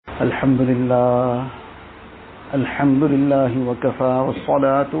الحمد لله وكفى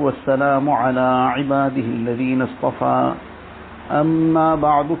والصلاة والسلام على عباده الذين اصطفى أما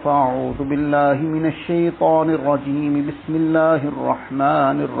بعد فأعوذ بالله من الشيطان الرجيم بسم الله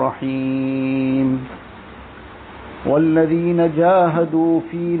الرحمن الرحيم والذين جاهدوا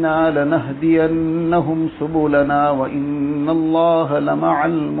فينا لنهدينهم سبلنا وإن الله لمع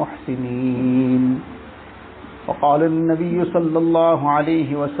المحسنين وقال النبي صلى الله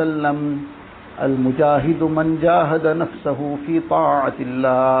عليه وسلم المجاهد من جاهد نفسه في طاعة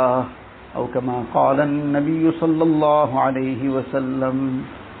الله أو كما قال النبي صلى الله عليه وسلم.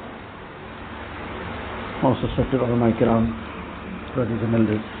 Most respected ulama kiram, brothers and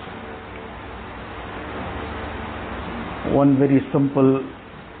elders, one very simple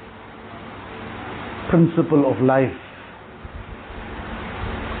principle of life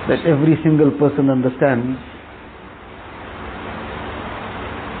that every single person understands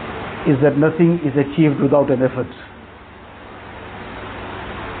is that nothing is achieved without an effort.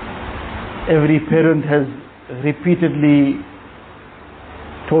 Every parent has repeatedly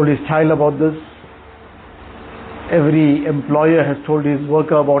told his child about this. Every employer has told his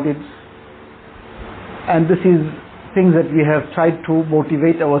worker about it. And this is things that we have tried to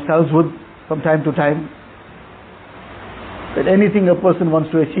motivate ourselves with from time to time. That anything a person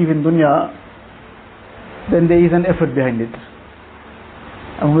wants to achieve in dunya, then there is an effort behind it.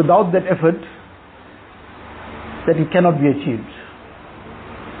 And without that effort, that it cannot be achieved.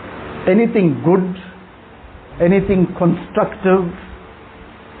 Anything good, anything constructive,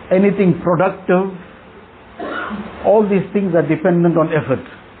 anything productive, all these things are dependent on effort.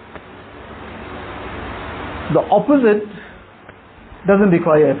 The opposite doesn't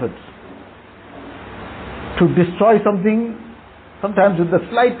require effort. To destroy something, sometimes with the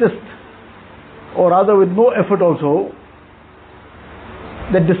slightest, or rather with no effort also,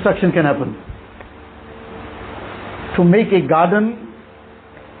 that destruction can happen. To make a garden,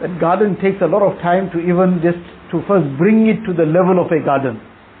 that garden takes a lot of time to even just to first bring it to the level of a garden.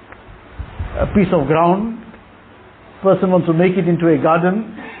 A piece of ground, person wants to make it into a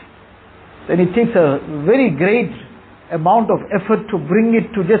garden, then it takes a very great amount of effort to bring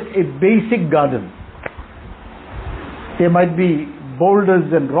it to just a basic garden. There might be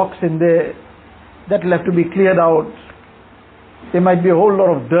boulders and rocks in there that will have to be cleared out. There might be a whole lot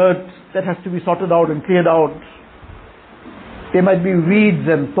of dirt that has to be sorted out and cleared out. There might be weeds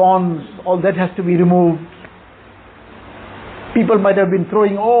and thorns, all that has to be removed. People might have been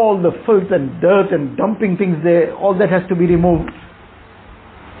throwing all the filth and dirt and dumping things there, all that has to be removed.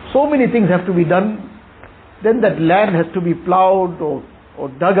 So many things have to be done. Then that land has to be plowed or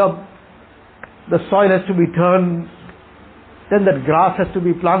dug up. The soil has to be turned. Then that grass has to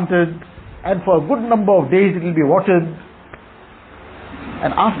be planted. And for a good number of days it will be watered.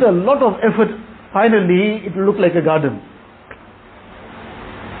 And after a lot of effort, finally it will look like a garden.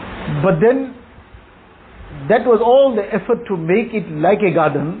 But then, that was all the effort to make it like a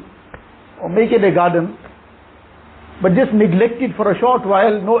garden, or make it a garden, but just neglect it for a short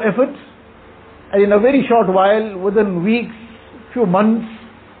while, no effort, and in a very short while, within weeks, few months,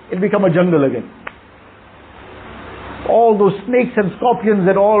 it will become a jungle again. All those snakes and scorpions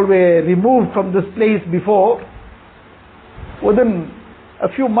that all were removed from this place before, within a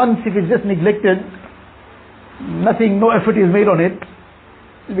few months, if it's just neglected, nothing, no effort is made on it,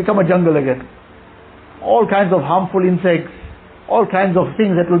 it will become a jungle again. All kinds of harmful insects, all kinds of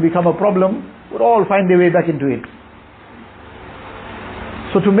things that will become a problem, would all find their way back into it.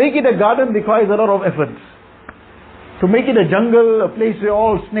 So to make it a garden requires a lot of effort. To make it a jungle, a place where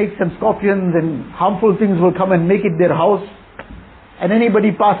all snakes and scorpions and harmful things will come and make it their house, and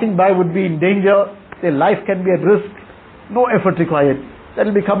anybody passing by would be in danger, their life can be at risk, no effort required. That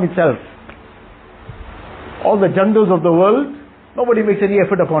will become itself. All the jungles of the world, nobody makes any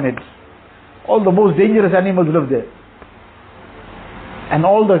effort upon it. All the most dangerous animals live there. And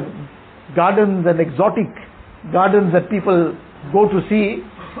all the gardens and exotic gardens that people go to see,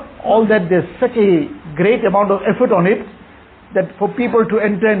 all that there's such a great amount of effort on it, that for people to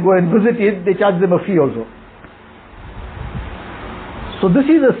enter and go and visit it, they charge them a fee also. So this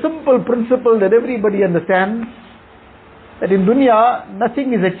is a simple principle that everybody understands, that in dunya,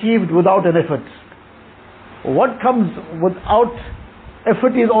 nothing is achieved without an effort. What comes without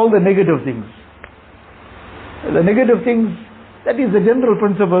effort is all the negative things. The negative things, that is the general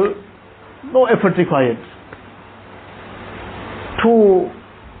principle, no effort required. To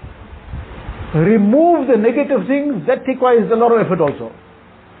remove the negative things, that requires a lot of effort also.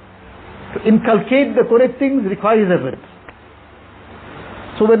 To inculcate the correct things requires effort.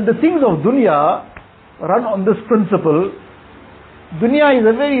 So when the things of dunya run on this principle, Dunya is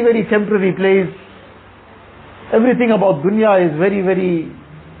a very, very temporary place. Everything about dunya is very, very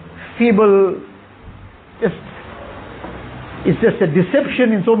feeble. It's just a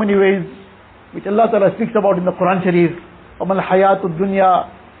deception in so many ways, which Allah Ta'ala speaks about in the Quran Sharif. وَمَا الْحَيَاةُ الدُّنْيَا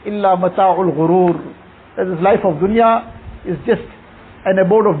إِلَّا مَتَاعُ الْغُرُورِ. That this life of dunya is just an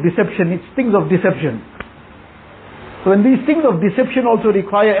abode of deception. It's things of deception. So when these things of deception also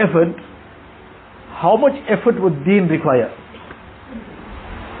require effort, how much effort would deen require?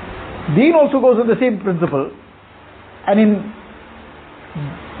 Deen also goes on the same principle. And in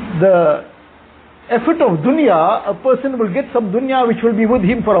the effort of dunya, a person will get some dunya which will be with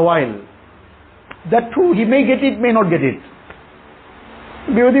him for a while. That too, he may get it, may not get it.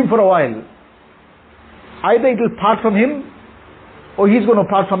 It'll be with him for a while. Either it will part from him, or he's going to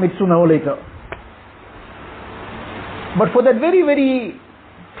part from it sooner or later. But for that very, very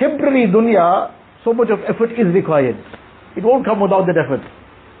temporary dunya, so much of effort is required. It won't come without that effort.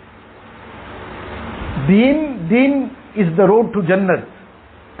 Deen is the road to Jannat,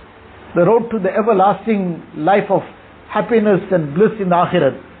 the road to the everlasting life of happiness and bliss in the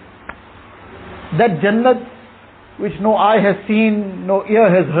Akhirat. That Jannat which no eye has seen, no ear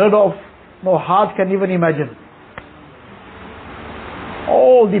has heard of, no heart can even imagine.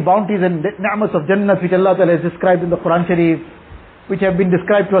 All the bounties and ni'mas of Jannat which Allah Ta'ala has described in the Quran Sharif, which have been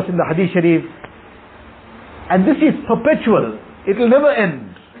described to us in the Hadith Sharif. And this is perpetual. It will never end.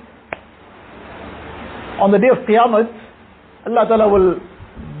 On the day of Qiyamah, Allah Ta'ala will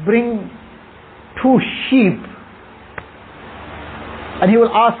bring two sheep and He will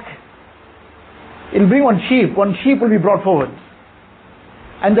ask, He'll bring one sheep will be brought forward.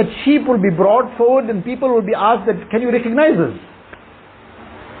 And that sheep will be brought forward and people will be asked that, can you recognize us?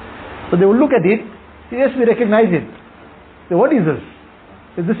 So they will look at it, say, yes, we recognize it. So what is this?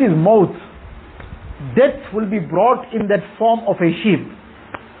 So this is Maut. Death will be brought in that form of a sheep.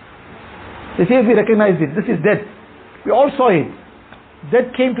 They say, we recognize it, this is death. We all saw it.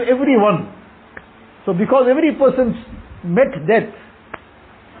 Death came to everyone. So because every person met death,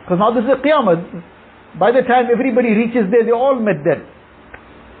 because now this is a Qiyamah, by the time everybody reaches there, they all met death.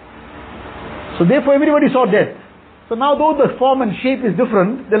 So therefore everybody saw death. So now though the form and shape is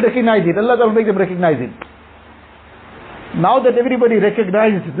different, they'll recognize it. Allah will make them recognize it. Now that everybody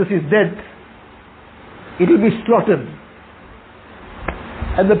recognizes this is death, it will be slaughtered.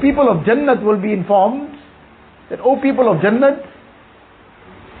 And the people of Jannat will be informed that, O people of Jannat,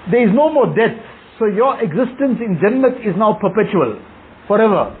 there is no more death. So your existence in Jannat is now perpetual,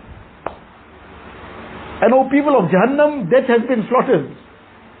 forever. And O people of Jahannam, death has been slaughtered.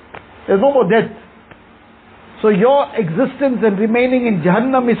 There is no more death. So your existence and remaining in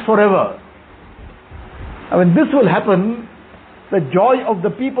Jahannam is forever. And when this will happen, the joy of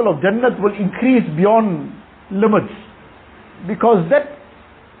the people of Jannat will increase beyond limits. Because that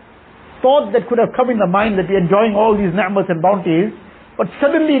thought that could have come in the mind that we're enjoying all these ni'mas and bounties, but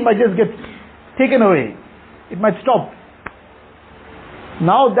suddenly it might just get taken away. It might stop.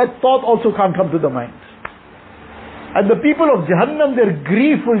 Now that thought also can't come to the mind. And the people of Jahannam, their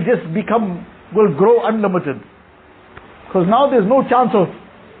grief will will grow unlimited. Because now there's no chance of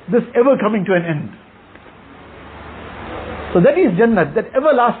this ever coming to an end. So that is Jannat, that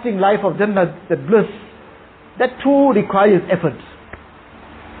everlasting life of Jannat, that bliss, that too requires effort.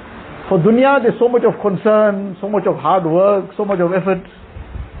 For dunya, there's so much of concern, so much of hard work, so much of effort.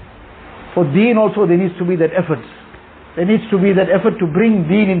 For deen also, there needs to be that effort. There needs to be that effort to bring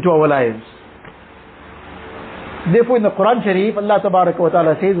deen into our lives. Therefore, in the Quran Sharif, Allah Tabaraka wa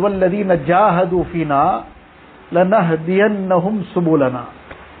Ta'ala says, وَالَّذِينَ جَاهَدُوا فِينَا لَنَهْدِيَنَّهُمْ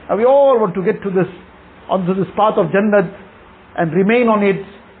سُبُلَنَا. And we all want to get onto this path of Jannat and remain on it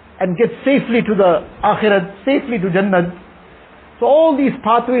and get safely to the Akhirat, safely to Jannat. So all these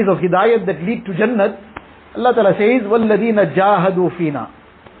pathways of Hidayat that lead to Jannat, Allah Ta'ala says, وَالَّذِينَ جَاهَدُوا فِينَا.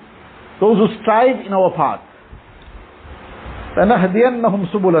 Those who strive in our path.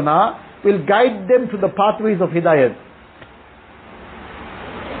 لَنَهْدِيَنَّهُمْ سُبُلَنَا. Will guide them to the pathways of Hidayat.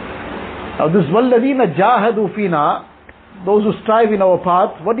 Now this وَالَّذِينَ جَاهَدُوا فِينَا, those who strive in our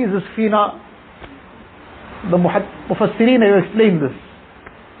path, what is this fina? The Mufassirin have explained this.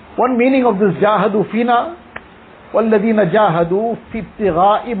 One meaning of this جَاهَدُوا فِينَا, وَالَّذِينَ جَاهَدُوا فِي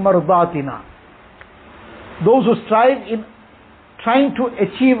ابْتِغَاءِ مَرْضَاتِنَا. Those who strive in trying to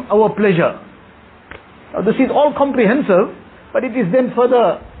achieve our pleasure. Now this is all comprehensive, but it is then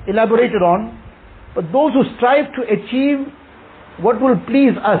further elaborated on. But those who strive to achieve what will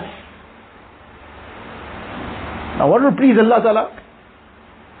please us. Now what will please Allah Ta'ala?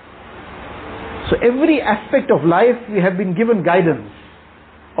 So every aspect of life we have been given guidance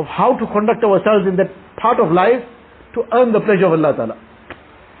of how to conduct ourselves in that part of life to earn the pleasure of Allah Ta'ala.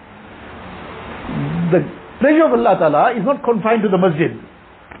 The pleasure of Allah Ta'ala is not confined to the masjid.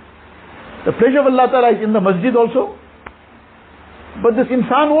 The pleasure of Allah Ta'ala is in the masjid also. But this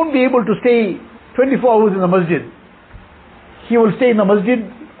insan won't be able to stay 24 hours in the masjid. He will stay in the masjid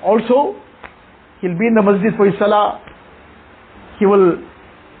also. He'll be in the masjid for his salah. He will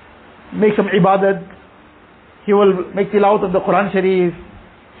make some ibadat. He will make tilawat of the Quran Sharif.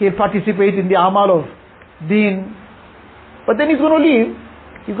 He'll participate in the amal of deen. But then he's going to leave.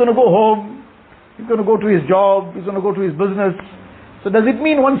 He's going to go home. He's going to go to his job. He's going to go to his business. So does it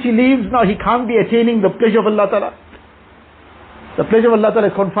mean once he leaves, now he can't be attaining the pleasure of Allah Ta'ala? The pleasure of Allah Ta'ala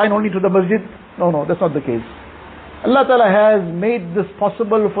is confined only to the masjid? No, that's not the case. Allah Ta'ala has made this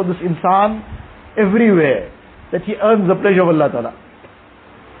possible for this insan everywhere, that he earns the pleasure of Allah Ta'ala.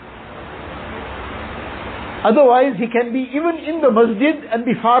 Otherwise, he can be even in the masjid and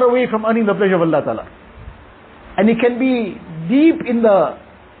be far away from earning the pleasure of Allah Ta'ala. And he can be deep in the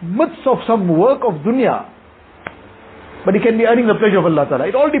midst of some work of dunya, but he can be earning the pleasure of Allah Ta'ala.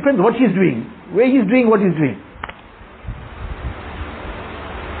 It all depends what he's doing, where he's doing what he's doing.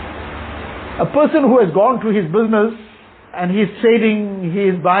 A person who has gone to his business and he's trading, he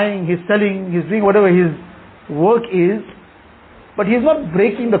is buying, he's selling, he's doing whatever his work is, but he's not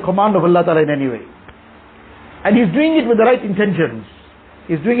breaking the command of Allah Ta'ala in any way. And he's doing it with the right intentions.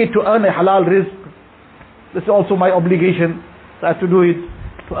 He's doing it to earn a halal rizq. This is also my obligation, so I have to do it,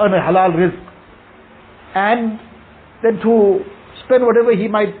 to earn a halal rizq. And then to spend whatever he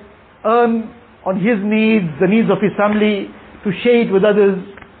might earn on his needs, the needs of his family, to share it with others,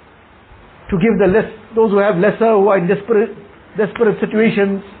 to give those who have lesser, who are in desperate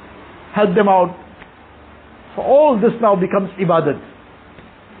situations, help them out. So all this now becomes ibadat.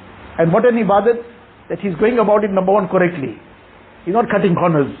 And what an ibadat? That he's going about it, number one, correctly. He's not cutting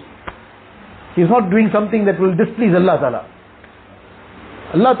corners. He's not doing something that will displease Allah Ta'ala.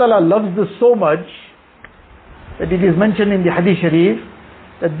 Allah Ta'ala loves this so much that it is mentioned in the Hadith Sharif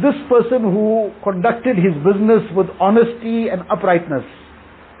that this person who conducted his business with honesty and uprightness,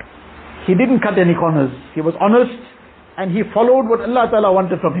 he didn't cut any corners. He was honest and he followed what Allah Ta'ala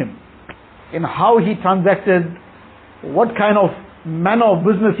wanted from him in how he transacted, what kind of manner of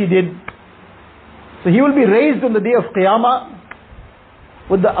business he did. So he will be raised on the day of Qiyamah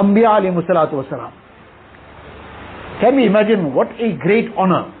with the Anbiya alayhi salatu wasalam. Can we imagine what a great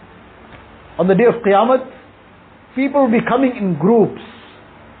honor? On the day of Qiyamah, people will be coming in groups.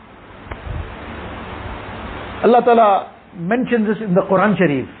 Allah Ta'ala mentions this in the Quran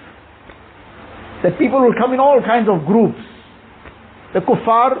Sharif, that people will come in all kinds of groups. The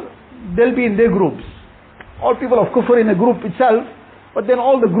kuffar, they'll be in their groups. All people of kufr in a group itself, but then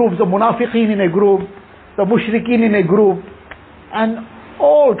all the groups, the munafiqeen in a group, the mushrikeen in a group, and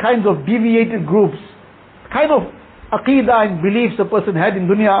all kinds of deviated groups. Kind of aqidah and beliefs a person had in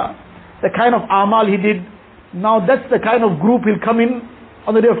dunya, the kind of amal he did, now that's the kind of group he'll come in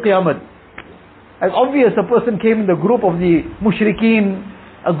on the day of Qiyamah. As obvious, a person came in the group of the mushrikeen,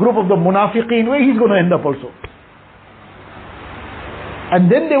 a group of the munafiqeen, where he's going to end up also. And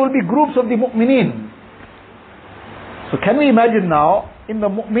then there will be groups of the mu'mineen. So can we imagine now, in the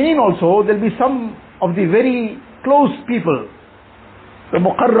mu'mineen also, there will be some of the very close people, the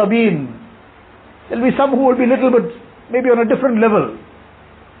muqarrabeen. There will be some who will be little bit, maybe on a different level.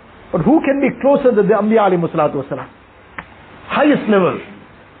 But who can be closer than the Anbiya alayhi salatu wasalam? Highest level.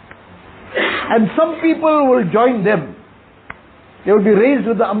 And some people will join them. They will be raised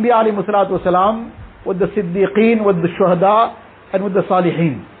with the Anbiya alayhi salatu wasalam, with the Siddiqeen, with the Shuhada, and with the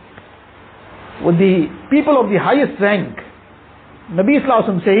Salihin. With the people of the highest rank. Nabi Sallallahu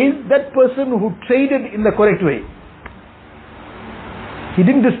Alaihi Wasallam says, that person who traded in the correct way, he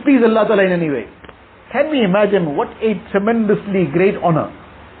didn't displease Allah Ta'ala in any way. Can we imagine what a tremendously great honor?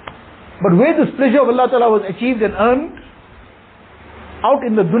 But where this pleasure of Allah Ta'ala was achieved and earned? Out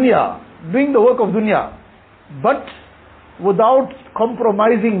in the dunya, doing the work of dunya, but without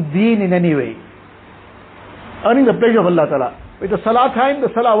compromising deen in any way. Earning the pleasure of Allah Ta'ala. With the salah time, the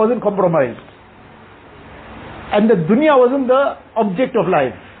salah wasn't compromised. And the dunya wasn't the object of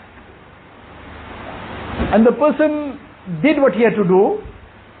life. And the person did what he had to do,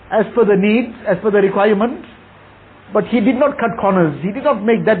 as per the needs, as per the requirement, but he did not cut corners. He did not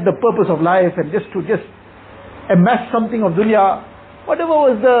make that the purpose of life and just amass something of dunya. Whatever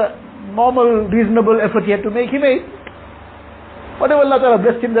was the normal, reasonable effort he had to make, he made. Whatever Allah Ta'ala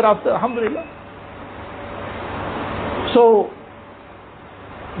blessed him thereafter, alhamdulillah. So,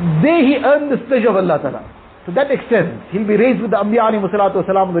 there he earned this pleasure of Allah Ta'ala. To that extent, he'll be raised with the Anbiya alayhi salatu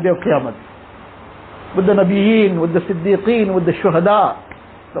wasalam on the day of Qiyamah. With the Nabiyeen, with the Siddiqeen, with the Shuhada,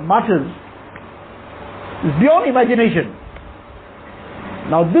 the martyrs. It's beyond imagination.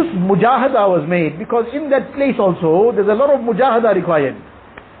 Now this mujahada was made because in that place also there's a lot of mujahada required.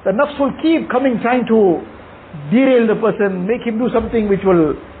 The nafs will keep coming trying to derail the person, make him do something which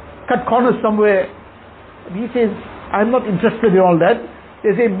will cut corners somewhere. And he says, I'm not interested in all that.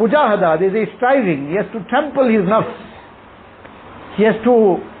 There's a mujahada, there's a striving. He has to trample his nafs. He has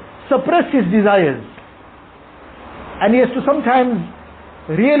to suppress his desires. And he has to sometimes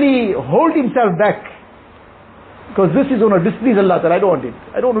really hold himself back. Because this is going to displease Allah Ta'ala. I don't want it.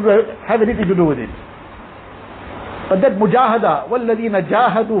 I don't want to have anything to do with it. But that mujahada, وَالَّذِينَ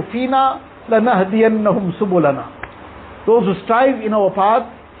جَاهَدُوا فِينَا لَنَهْدِيَنَّهُمْ سُبُلَنَا. Those who strive in our path,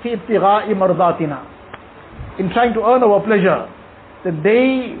 فِي ابْتِغَاءِ مَرْضَاتِنَا, in trying to earn our pleasure, then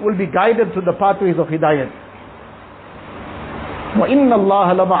they will be guided to the pathways of hidayat. وَإِنَّ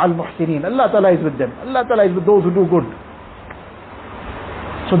اللَّهَ لَمَعَ الْمُحْسِنِينَ. Allah Ta'ala is with them. Allah Ta'ala is with those who do good.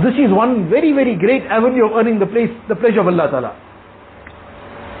 So this is one very, very great avenue of earning the pleasure of Allah Ta'ala.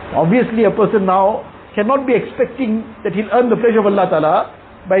 Obviously a person now cannot be expecting that he'll earn the pleasure of Allah Ta'ala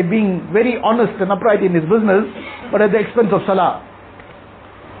by being very honest and upright in his business, but at the expense of salah,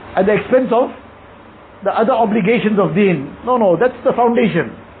 at the expense of the other obligations of deen. No, that's the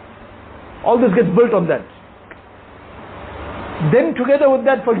foundation. All this gets built on that. Then together with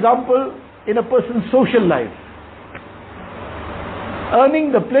that, for example, in a person's social life,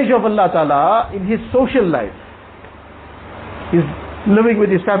 earning the pleasure of Allah Ta'ala in his social life. He's living with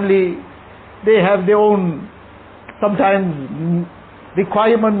his family, they have their own sometimes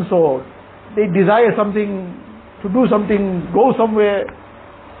requirements, or they desire something, to do something, go somewhere.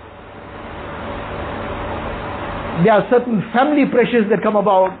 There are certain family pressures that come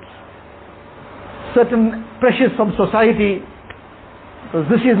about, certain pressures from society. Because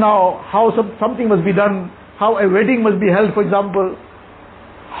this is now how something must be done, how a wedding must be held, for example,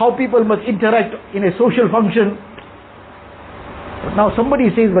 how people must interact in a social function. But now somebody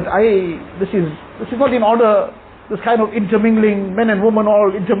says, but this is not in order, this kind of intermingling, men and women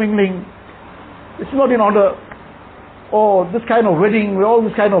all intermingling, this is not in order. Or this kind of wedding where all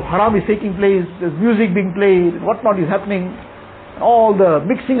this kind of haram is taking place, there's music being played, whatnot is happening, all the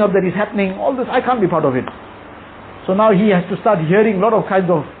mixing up that is happening, all this, I can't be part of it. So now he has to start hearing a lot of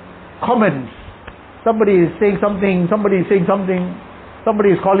kinds of comments. Somebody is saying something, somebody is saying something, somebody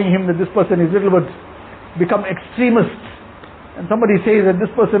is calling him that this person is little bit become extremist, and somebody says that this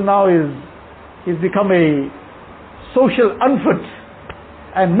person now he's become a social unfit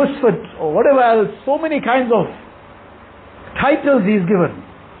and misfit or whatever else. So many kinds of titles he is given.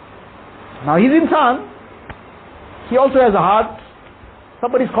 Now he's insan, he also has a heart.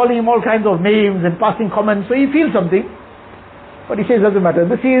 Somebody is calling him all kinds of names and passing comments, so he feels something, but he says doesn't matter.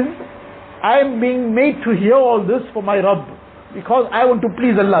 I am being made to hear all this for my Rabb, because I want to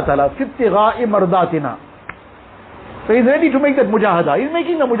please Allah Ta'ala. فِي ابْتِغَاءِ مَرْضَاتِنَا. So he's ready to make that mujahada. He's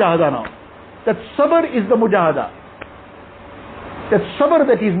making the mujahada now. That sabr is the mujahada. That sabr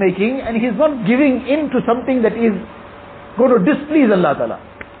that he's making, and he's not giving in to something that is going to displease Allah Ta'ala.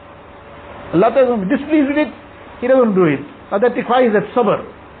 Allah Ta'ala is displeased with it, he doesn't do it. Now that requires that sabr.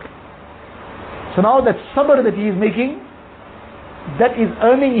 So now that sabr that he is making, that is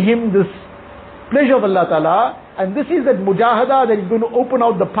earning him this pleasure of Allah Ta'ala, and this is that mujahada that is going to open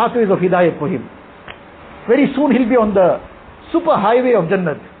out the pathways of hidayah for him. Very soon he'll be on the super highway of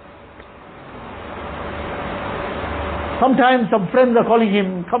Jannat. Sometimes some friends are calling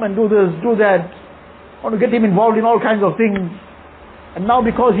him, come and do this, do that, want to get him involved in all kinds of things. And now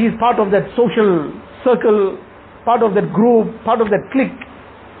because he is part of that social circle, part of that group, part of that clique,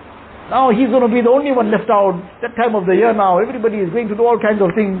 now he's going to be the only one left out. That time of the year now, everybody is going to do all kinds of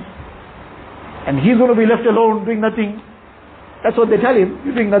things, and he's going to be left alone doing nothing. That's what they tell him,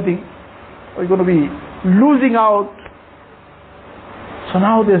 you're doing nothing, or you're going to be losing out. So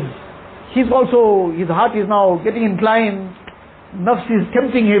now his heart is now getting inclined, nafs is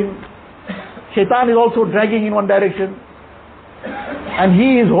tempting him, shaitan is also dragging in one direction, and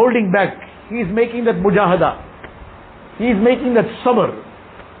he is holding back. He is making that mujahada, he is making that sabr.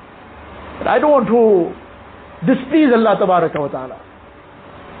 But I don't want to displease Allah Tabaraka wa Ta'ala.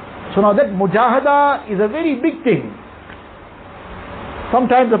 So now that mujahada is a very big thing.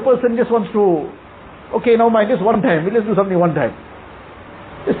 Sometimes a person just wants to, okay, now mind, just one time, let's do something one time.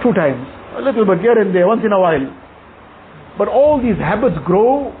 Just two times, a little bit here and there, once in a while. But all these habits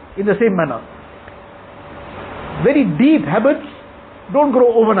grow in the same manner. Very deep habits don't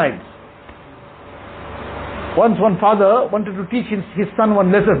grow overnight. Once one father wanted to teach his son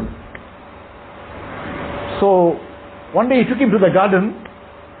one lesson. So one day he took him to the garden,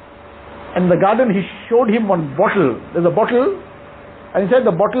 and in the garden he showed him one bottle. There's a bottle, and inside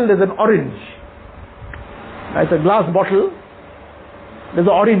the bottle there's an orange. Now it's a glass bottle, there's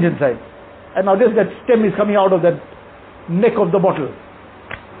an orange inside. And now just that stem is coming out of that neck of the bottle.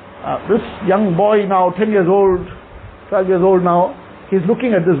 This young boy now, 10 years old, 12 years old now, he's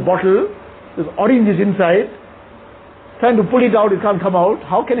looking at this bottle, this orange is inside, trying to pull it out, it can't come out.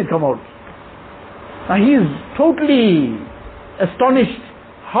 How can it come out? Now he is totally astonished.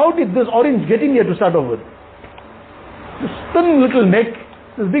 How did this orange get in here to start off with? This thin little neck,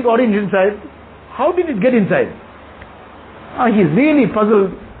 this big orange inside, how did it get inside? Now he's really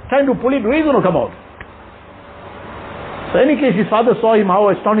puzzled, trying to pull it, where is it going to come out? So in any case, his father saw him, how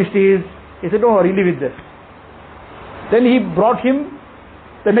astonished he is. He said, don't worry, leave it there. Then he brought him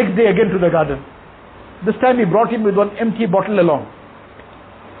the next day again to the garden. This time he brought him with one empty bottle along.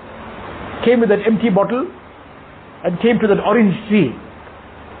 Came with an empty bottle and came to that orange tree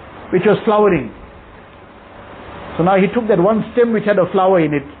which was flowering. So now he took that one stem which had a flower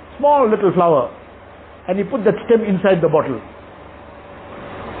in it, small little flower, and he put that stem inside the bottle.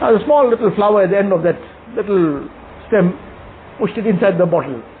 Now the small little flower at the end of that little stem, pushed it inside the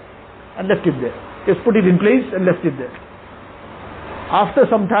bottle and left it there. Just put it in place and left it there. After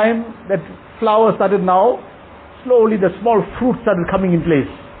some time, that flower started now, slowly the small fruit started coming in place.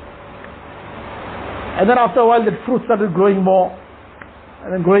 And then after a while that fruit started growing more,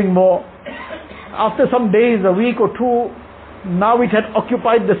 and then growing more. After some days, a week or two, now it had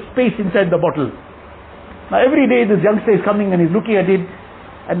occupied the space inside the bottle. Now every day this youngster is coming and he's looking at it,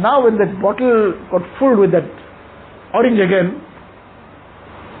 and now when that bottle got full with that orange again,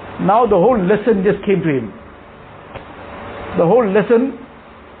 now the whole lesson just came to him. The whole lesson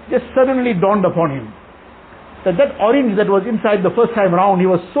just suddenly dawned upon him. That orange that was inside the first time round, he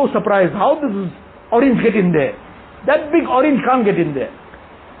was so surprised, how does this orange get in there? That big orange can't get in there.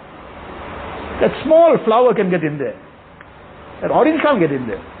 That small flower can get in there. That orange can't get in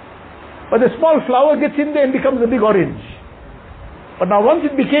there. But the small flower gets in there and becomes a big orange. But now once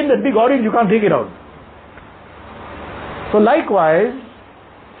it became that big orange, you can't take it out. So likewise,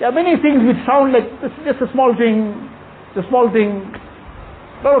 there are many things which sound like this is just a small thing, a small thing.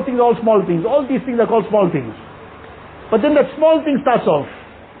 A lot of things are all small things. All these things are called small things. But then that small thing starts off.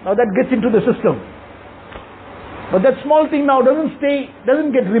 Now that gets into the system. But that small thing now doesn't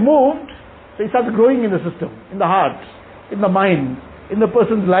get removed, so it starts growing in the system, in the heart, in the mind, in the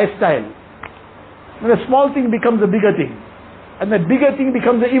person's lifestyle. And the small thing becomes a bigger thing. And that bigger thing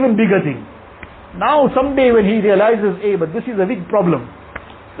becomes an even bigger thing. Now someday when he realizes, hey, but this is a big problem.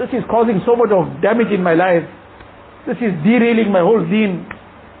 This is causing so much of damage in my life. This is derailing my whole deen.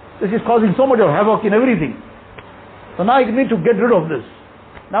 This is causing so much of havoc in everything. So now I need to get rid of this.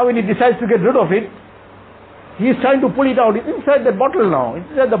 Now when he decides to get rid of it, he is trying to pull it out. It's inside that bottle now. It's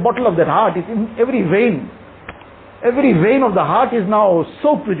inside the bottle of that heart. It's in every vein. Every vein of the heart is now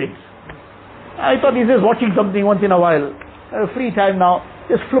soaked with it. I thought he's just watching something once in a while. Free time now.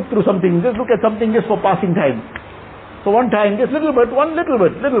 Just flip through something. Just look at something just for passing time. So one time, just little bit, one little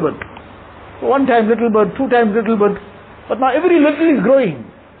bit. So one time little bit, two times little bit. But now every little is growing.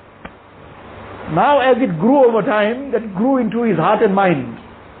 Now as it grew over time, that grew into his heart and mind.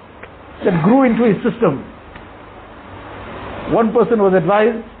 That grew into his system. One person was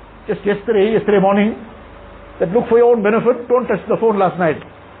advised, just yesterday morning, that look, for your own benefit, don't touch the phone last night.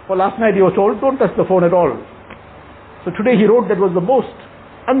 For last night he was told, don't touch the phone at all. So today he wrote that was the most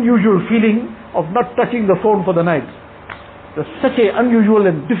unusual feeling of not touching the phone for the night. It was such an unusual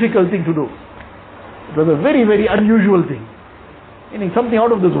and difficult thing to do. It was a very, very unusual thing. Meaning something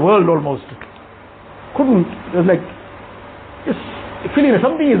out of this world almost. It was like, just feeling that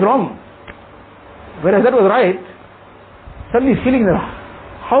something is wrong. Whereas that was right. Suddenly he's feeling that,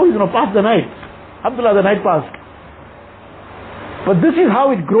 how is he going to pass the night? Alhamdulillah, the night passed. But this is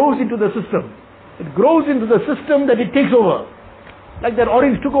how it grows into the system. It grows into the system that it takes over. Like that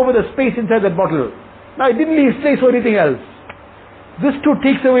orange took over the space inside that bottle. Now it didn't leave space for anything else. This too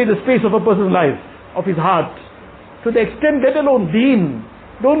takes away the space of a person's life, of his heart. To the extent, let alone deen.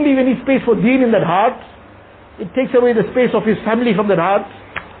 Don't leave any space for deen in that heart. It takes away the space of his family from that heart.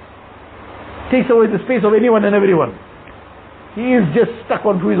 Takes away the space of anyone and everyone. He is just stuck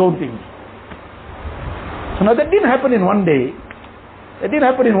onto his own things. So now that didn't happen in one day. That didn't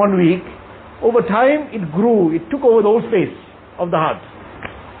happen in 1 week. Over time it grew. It took over the whole space of the heart.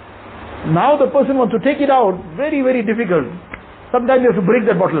 Now the person wants to take it out. Very, very difficult. Sometimes you have to break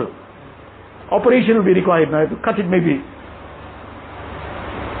that bottle. Operation will be required. Now you have to cut it maybe.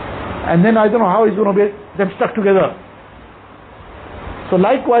 And then I don't know how it's going to be them stuck together. So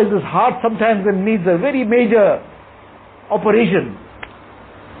likewise this heart sometimes then needs a very major operation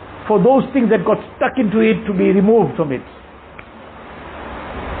for those things that got stuck into it to be removed from it.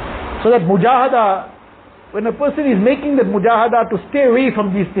 So that mujahada when a person is making that mujahada to stay away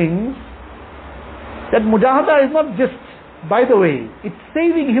from these things, that mujahada is not just by the way, it's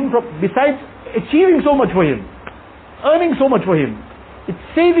saving him from, besides achieving so much for him, earning so much for him, it's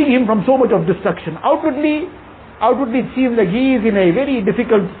saving him from so much of destruction. Outwardly it seems like he is in a very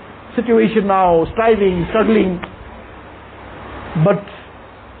difficult situation now, striving, struggling, but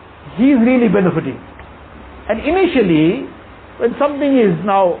he is really benefiting. And initially, when something is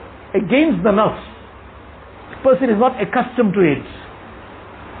now against the nafs, the person is not accustomed to it.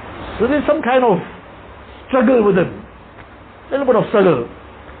 So there's some kind of struggle with him. A little bit of struggle.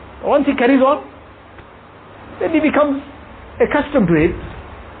 Once he carries on, then he becomes accustomed to it,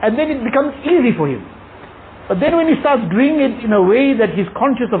 and then it becomes easy for him. But then when he starts doing it in a way that he's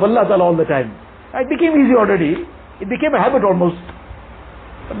conscious of Allah Ta'ala all the time, it became easy already. It became a habit almost.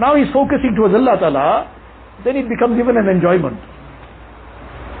 But now he's focusing towards Allah Ta'ala, then it becomes even an enjoyment.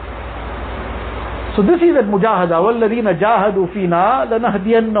 So this is that mujahada. وَالَّذِينَ جَاهَدُوا فِينَا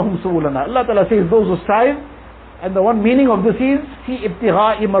لَنَهْدِيَنَّهُمْ سُبُلَنَا. Allah Ta'ala says those who strive, and the one meaning of this is فِي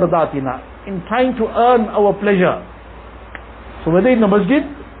ابْتِغَاءِ مَرْضَاتِنَا, in trying to earn our pleasure. So whether in the masjid,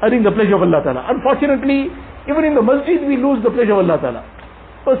 earning the pleasure of Allah Ta'ala. Unfortunately, even in the masjid we lose the pleasure of Allah Ta'ala.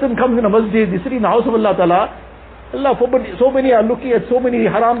 Person comes in a masjid, he sits in the house of Allah Ta'ala, Allah forbid, so many are looking at so many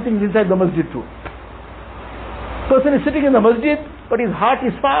haram things inside the masjid too. Person is sitting in the masjid, but his heart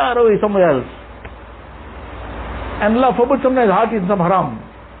is far away somewhere else. And Allah forbid, sometimes his heart is in some haram.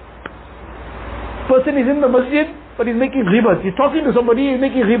 Person is in the masjid, but he's making ghibat. He's talking to somebody, he's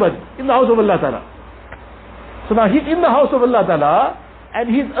making ghibat in the house of Allah Ta'ala. So now he's in the house of Allah Ta'ala, and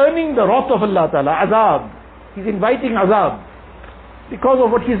he's earning the wrath of Allah Ta'ala, azab. He's inviting azab because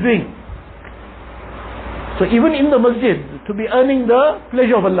of what he's doing. So even in the masjid, to be earning the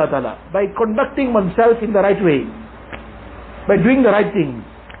pleasure of Allah Ta'ala, by conducting oneself in the right way, by doing the right things,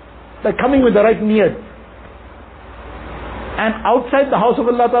 by coming with the right niyat. And outside the house of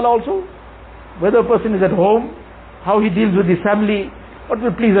Allah Ta'ala also, whether a person is at home, how he deals with his family, what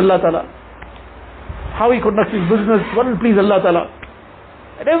will please Allah Ta'ala, how he conducts his business, what will please Allah Ta'ala.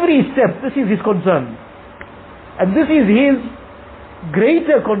 At every step, this is his concern. And this is his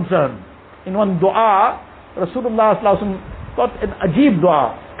greater concern. In one dua, Rasulullah ﷺ taught an ajib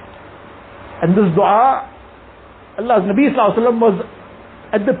dua. And this dua, Allah's Nabi ﷺ was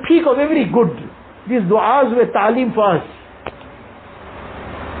at the peak of every good. These du'as were ta'aleem for us.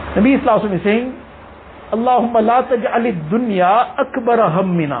 Nabi ﷺ is saying, Allahumma la taj'alid dunya akbara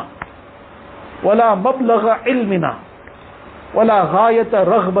hammina, wala mablagha ilmina, wala ghayata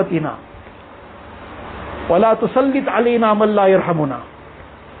raghbatina, wala tusallit alayna man la yarhamuna.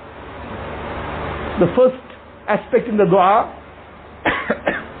 The first aspect in the dua,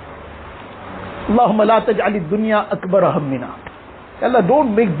 Allahumma la taj'alid dunya akbara hammina. Allah,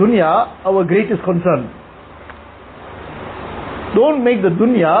 don't make dunya our greatest concern. Don't make the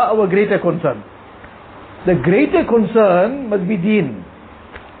dunya our greater concern. The greater concern must be deen.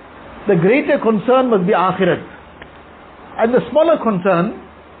 The greater concern must be akhirat. And the smaller concern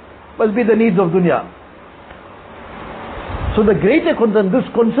must be the needs of dunya. So the greater concern, this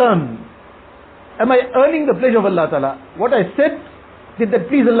concern, am I earning the pleasure of Allah Ta'ala? What I said, did that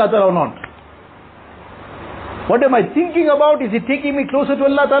please Allah Ta'ala or not? What am I thinking about? Is it taking me closer to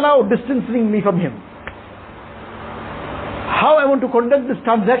Allah Ta'ala or distancing me from Him? How I want to conduct this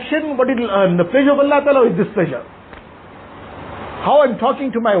transaction, what it will earn, the pleasure of Allah Ta'ala or is displeasure? How I'm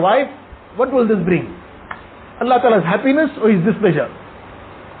talking to my wife, what will this bring? Allah Ta'ala's happiness or His displeasure?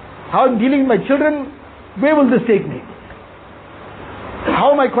 How I'm dealing with my children, where will this take me?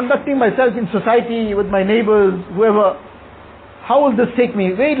 How am I conducting myself in society with my neighbors, whoever? How will this take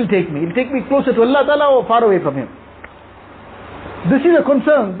me? Where it will take me? It will take me closer to Allah Ta'ala or far away from Him? This is a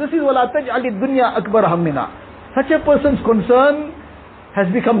concern. This is وَلَا تَجْعَلِ الدُّنْيَا أَكْبَرَ هَمِّنَا. Such a person's concern has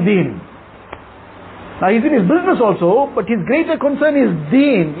become deen. Now he's in his business also, but his greater concern is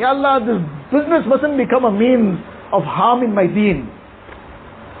deen. Ya Allah, this business mustn't become a means of harm in my deen.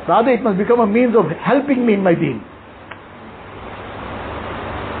 Rather, it must become a means of helping me in my deen.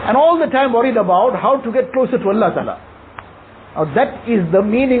 And all the time worried about how to get closer to Allah Ta'ala. Now that is the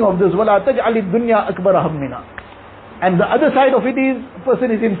meaning of this. وَلَا تَجْعَلِ الدُّنْيَا أَكْبَرَ هَمِّنَا. And the other side of it is, a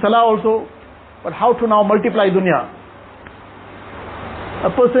person is in salah also, but how to now multiply dunya?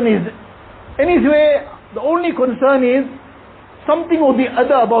 A person is, anyway, the only concern is something or the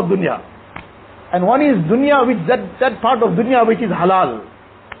other about dunya. And one is dunya, which that part of dunya which is halal.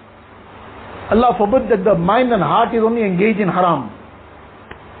 Allah forbid that the mind and heart is only engaged in haram.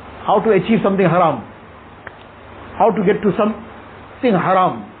 How to achieve something haram. How to get to something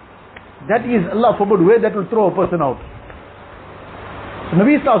haram. That is, Allah forbid, where that will throw a person out. So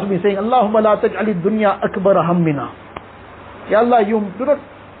Nabi Sallallahu Alaihi Wasallam is saying, Allahumma la taj'ali dunya akbara hammina. Ya Allah, you do not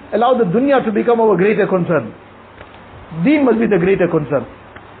allow the dunya to become our greater concern. Deen must be the greater concern.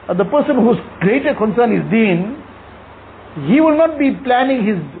 And the person whose greater concern is deen, he will not be planning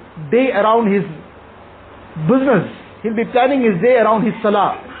his day around his business. He'll be planning his day around his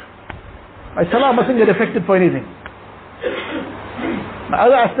salah. My salah mustn't get affected for anything. My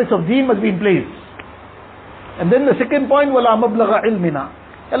other aspects of deen must be in place. And then the second point, wala mablagha ilmina.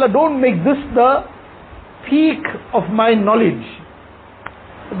 Allah, don't make this the peak of my knowledge.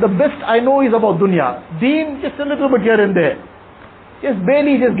 The best I know is about dunya. Deen, just a little bit here and there. Just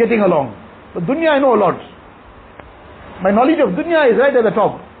barely just getting along. But dunya I know a lot. My knowledge of dunya is right at the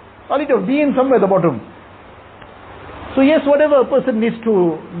top. Knowledge of deen somewhere at the bottom. So yes, whatever a person needs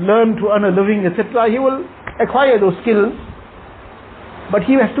to learn to earn a living, etc., he will acquire those skills. But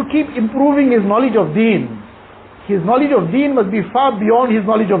he has to keep improving his knowledge of deen. His knowledge of deen must be far beyond his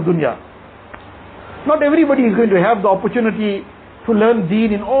knowledge of dunya. Not everybody is going to have the opportunity to learn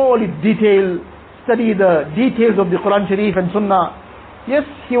deen in all its detail, study the details of the Quran Sharif and Sunnah. Yes,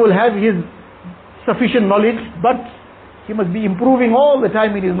 he will have his sufficient knowledge, but he must be improving all the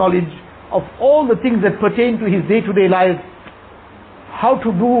time in his knowledge of all the things that pertain to his day-to-day life. How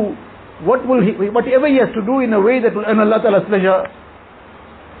to do, whatever he has to do in a way that will earn Allah Ta'ala's pleasure.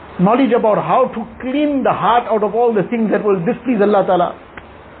 Knowledge about how to clean the heart out of all the things that will displease Allah Ta'ala,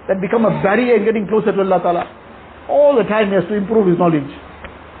 that become a barrier in getting closer to Allah Ta'ala. All the time he has to improve his knowledge.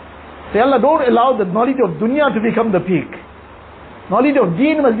 Say, Allah, don't allow the knowledge of dunya to become the peak. Knowledge of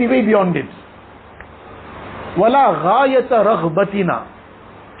deen must be way beyond it. Wala ghayata raghbatina.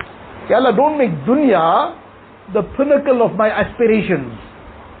 Say, Allah, don't make dunya the pinnacle of my aspirations.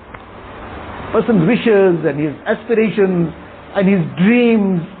 Person's wishes and his aspirations and his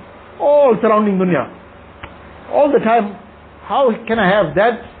dreams, all surrounding dunya. All the time, how can I have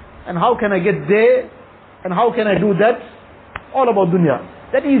that? And how can I get there? And how can I do that? All about dunya.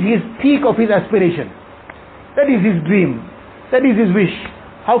 That is his peak of his aspiration. That is his dream. That is his wish.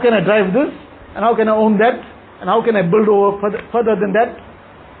 How can I drive this? And how can I own that? And how can I build over further than that?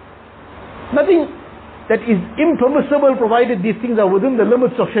 Nothing that is impermissible, provided these things are within the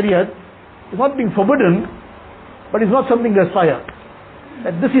limits of Shariah. It's not being forbidden, but it's not something to aspire.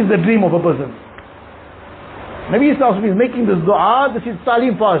 That this is the dream of a person. Nabi Sallallahu Alaihi Wasallam is making this dua. This is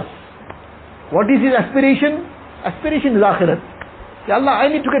talim for us. What is his aspiration? Aspiration is akhirat. Ya Allah, I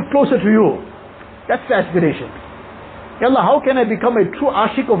need to get closer to you. That's the aspiration. Ya Allah, how can I become a true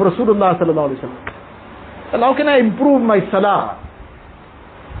ashik of Rasulullah Sallallahu Alaihi Wasallam? Ya Allah, how can I improve my salah?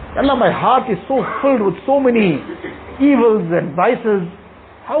 Ya Allah, my heart is so filled with so many evils and vices.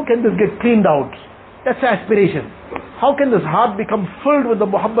 How can this get cleaned out? That's the aspiration. How can this heart become filled with the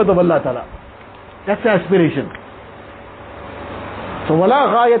muhabbat of Allah Ta'ala? That's the aspiration. So, wala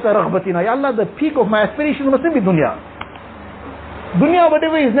ghayata raghbatina. Ya Allah, the peak of my aspiration mustn't be dunya. Dunya,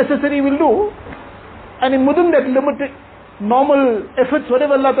 whatever is necessary, will do. And in within that limited, normal efforts,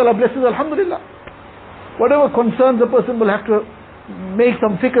 whatever Allah Ta'ala blesses, alhamdulillah. Whatever concerns a person will have to make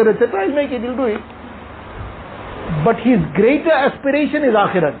some fikr, etc., he'll make it, he'll do it. But his greater aspiration is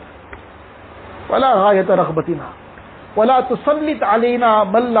akhirat. Wala ghayata raghbatina. Wala tusallit alayna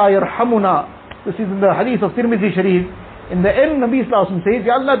man la yarhamuna. This is in the hadith of Tirmidhi Sharif. In the end, Nabi Sallallahu Alaihi Wasallam says,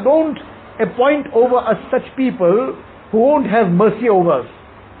 Ya Allah, don't appoint over us such people who won't have mercy over us,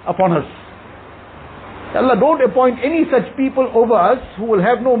 upon us. Ya Allah, don't appoint any such people over us who will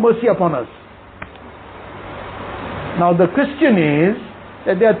have no mercy upon us. Now the question is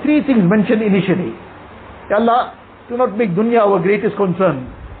that there are three things mentioned initially. Ya Allah, do not make dunya our greatest concern.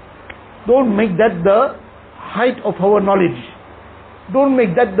 Don't make that the height of our knowledge. Don't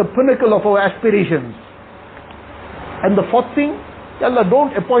make that the pinnacle of our aspirations. And the fourth thing, Ya Allah,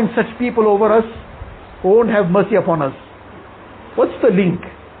 don't appoint such people over us who won't have mercy upon us. What's the link?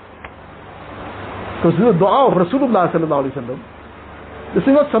 Because this is the dua of Rasulullah Sallallahu Alaihi Wasallam. This is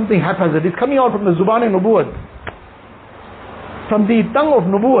not something haphazard. It's coming out from the Zuban Nubuwwat, from the tongue of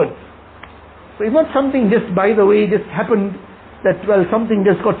Nubuwwat. So it's not something just by the way, just happened that, well, something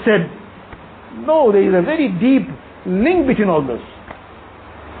just got said. No, there is a very deep link between all this.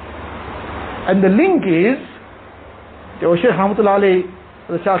 And the link is, Shaykh Rahmatullah Alayh,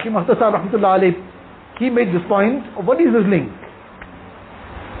 the Shaykh Mukhtasar Rahmatullah Alayh, he made this point of what is this link?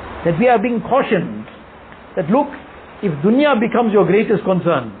 That we are being cautioned that look, if dunya becomes your greatest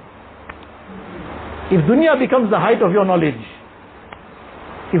concern, if dunya becomes the height of your knowledge,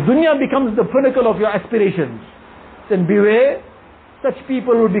 if dunya becomes the pinnacle of your aspirations, then beware, such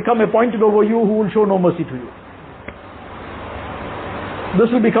people will become appointed over you who will show no mercy to you.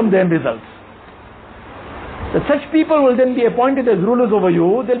 This will become the end result. That such people will then be appointed as rulers over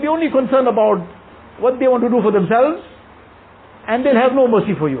you. They'll be only concerned about what they want to do for themselves, and they'll have no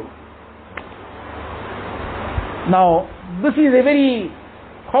mercy for you. Now, this is a very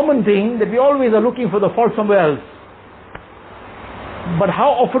common thing, that we always are looking for the fault somewhere else. But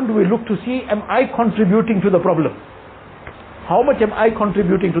how often do we look to see, am I contributing to the problem? How much am I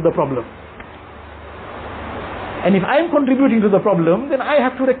contributing to the problem? And if I am contributing to the problem, then I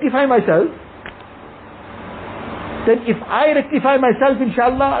have to rectify myself. Then if I rectify myself,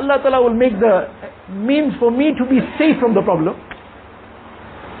 inshallah, Allah Ta'ala will make the means for me to be safe from the problem.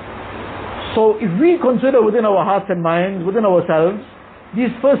 So if we consider within our hearts and minds, within ourselves,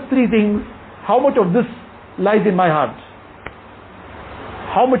 these first three things, how much of this lies in my heart?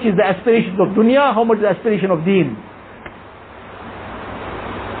 How much is the aspiration of dunya? How much is the aspiration of deen?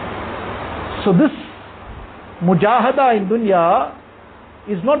 So this mujahada in dunya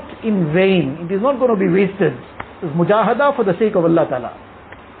is not in vain. It is not going to be wasted. It's mujahada for the sake of Allah Ta'ala.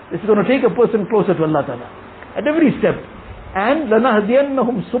 This is going to take a person closer to Allah Ta'ala at every step. And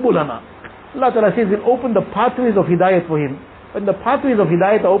لَنَهْدِيَنَّهُمْ سُبُلَنَا. Allah Ta'ala says we'll open the pathways of hidayat for him. When the pathways of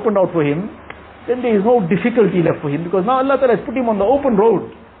hidayat are opened out for him, then there is no difficulty left for him, because now Allah Ta'ala has put him on the open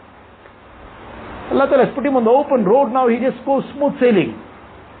road. Allah Ta'ala has put him on the open road, now he just goes smooth sailing.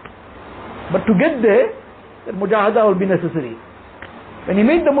 But to get there, the mujahada will be necessary. When he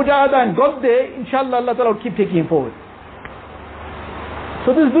made the mujahada and got there, inshallah Allah Ta'ala will keep taking him forward.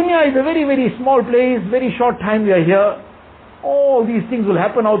 So this dunya is a very, very small place, very short time we are here. All these things will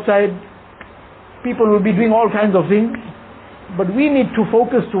happen outside. People will be doing all kinds of things. But we need to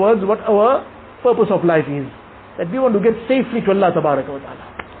focus towards what our purpose of life is. That we want to get safely to Allah Tabaraka wa Ta'ala.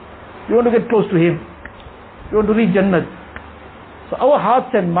 We want to get close to Him. We want to reach Jannat. So our hearts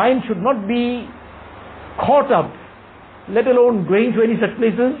and minds should not be caught up, let alone going to any such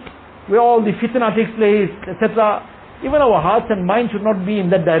places where all the fitna takes place, etc. Even our hearts and minds should not be in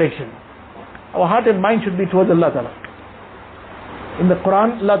that direction. Our heart and mind should be towards Allah Ta'ala. In the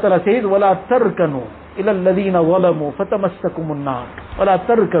Quran, Allah Ta'ala says, وَلَا تَرْكَنُوا إِلَى الَّذِينَ ظَلَمُوا فَتَمَسَّكُمُ النَّارِ وَلَا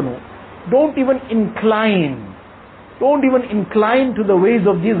تَرْكَنُوا. Don't even incline to the ways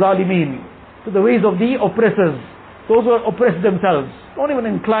of the zalimeen, to the ways of the oppressors, those who oppress themselves. Don't even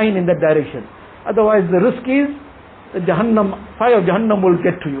incline in that direction. Otherwise the risk is the fire of Jahannam will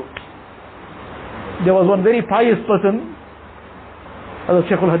get to you. There was one very pious person, as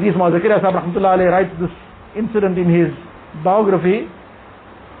Shaykh al-Hadith Muhammad Zakaria Sahib Rahmatullah Alayhi writes this incident in his biography,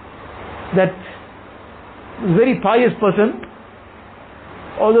 that very pious person,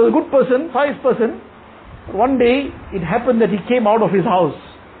 although a good person, pious person, one day it happened that he came out of his house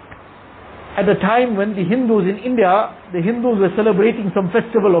at a time when the Hindus in India, the Hindus were celebrating some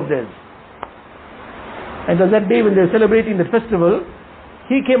festival of theirs. And on that day when they were celebrating that festival,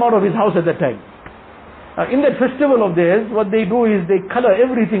 he came out of his house at that time. In that festival of theirs, what they do is they color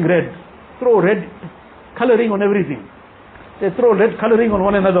everything red, throw red coloring on everything. They throw red coloring on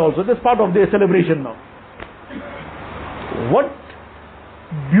one another also. That's part of their celebration now. What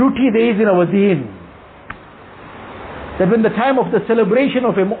beauty there is in our deen, that when the time of the celebration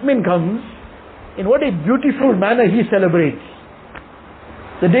of a mu'min comes, in what a beautiful manner he celebrates.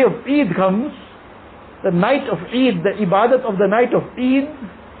 The day of Eid comes, the night of Eid, the ibadat of the night of Eid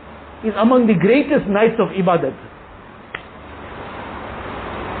is among the greatest nights of ibadat.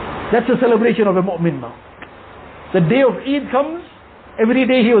 That's the celebration of a mu'min now. The day of Eid comes, every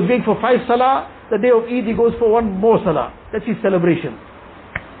day he was going for 5 salah, the day of Eid he goes for 1 more salah. That's his celebration.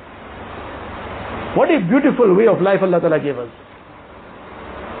 What a beautiful way of life Allah Ta'ala gave us.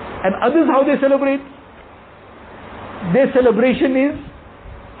 And others, how they celebrate? Their celebration is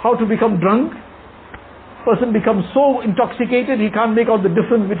how to become drunk. Person becomes so intoxicated he can't make out the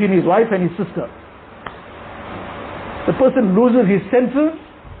difference between his wife and his sister. The person loses his senses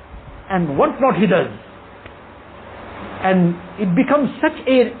and what not he does. And it becomes such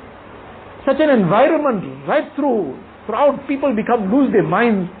an environment right throughout people lose their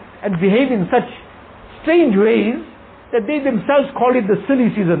minds and behave in such strange ways that they themselves call it the silly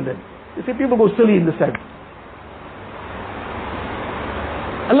season then. You see, people go silly in this time.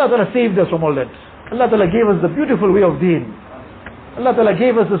 Allah Ta'ala saved us from all that. Allah Ta'ala gave us the beautiful way of deen. Allah Ta'ala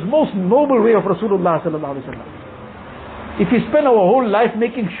gave us this most noble way of Rasulullah Sallallahu Alaihi Wasallam. If we spend our whole life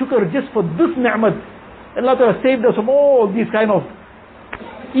making shukr just for this ni'mat, Allah Ta'ala saved us from all these kind of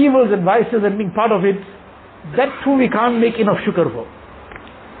evils and vices and being part of it, that too we can't make enough shukr for.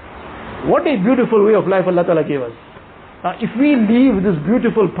 What a beautiful way of life Allah Ta'ala gave us. Now if we leave this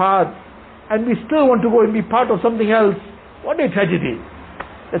beautiful path and we still want to go and be part of something else, what a tragedy.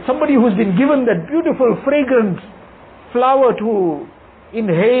 That somebody who's been given that beautiful fragrant flower to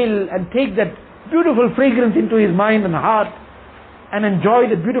inhale and take that beautiful fragrance into his mind and heart and enjoy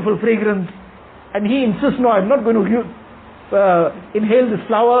the beautiful fragrance. And he insists, no, I'm not going to inhale this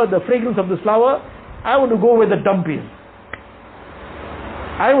flower, the fragrance of this flower. I want to go where the dump is.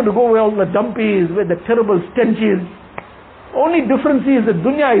 I want to go where all the dump is, where the terrible stench is. Only difference is that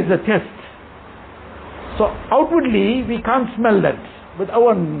dunya is a test. So outwardly we can't smell that. With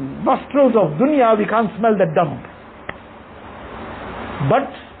our nostrils of dunya we can't smell that dump. But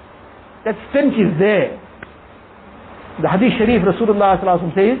that stench is there. The Hadith Sharif, Rasulullah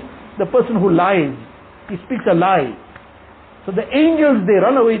says, the person who lies, he speaks a lie. So the angels, they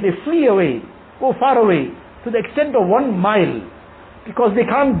run away, they flee away, go far away, to the extent of 1 mile, because they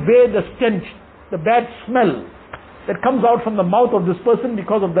can't bear the stench, the bad smell that comes out from the mouth of this person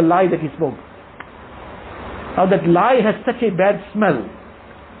because of the lie that he spoke. Now that lie has such a bad smell.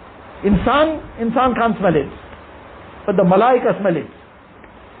 Insan can't smell it, but the malaika smell it.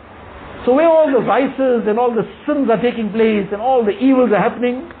 So where all the vices and all the sins are taking place and all the evils are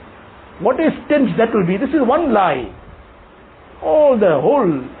happening, what a stench that will be. This is one lie. The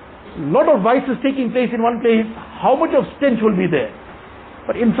whole lot of vices taking place in one place, how much of stench will be there?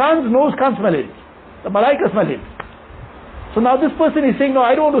 But insan's nose can't smell it. The malaika smell it. So now this person is saying, no,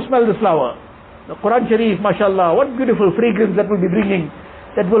 I don't want to smell this flower. The Quran Sharif, mashallah, what beautiful fragrance that will be bringing,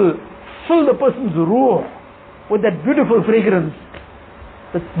 that will fill the person's ruh with that beautiful fragrance.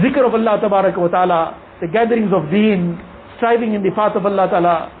 The zikr of Allah Tabaraka wa Ta'ala, the gatherings of deen, striving in the path of Allah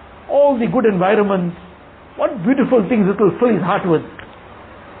Ta'ala, all the good environments, what beautiful things it will fill his heart with.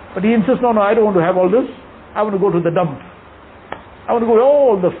 But he insists, no, I don't want to have all this. I want to go to the dump. I want to go where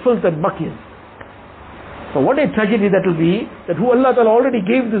all the filth and muck is. So what a tragedy that will be, that who Allah Ta'ala already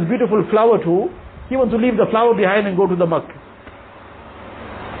gave this beautiful flower to, he wants to leave the flower behind and go to the muck.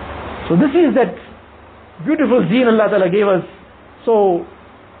 So this is that beautiful deen Allah Ta'ala gave us. So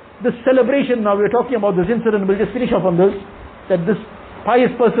this celebration, now we're talking about this incident, we'll just finish off on this, that this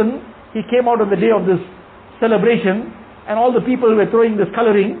pious person, he came out on the day of this celebration and all the people were throwing this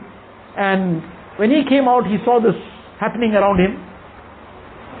coloring, and when he came out he saw this happening around him.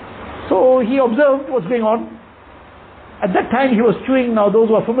 So he observed what's going on. At that time he was chewing, now those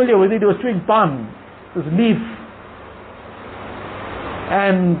who are familiar with it, he was chewing pan, this leaf.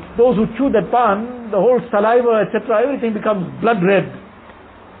 And those who chew that pan, the whole saliva, etc., everything becomes blood red.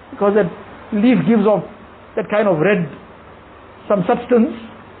 Because that leaf gives off that kind of red, some substance.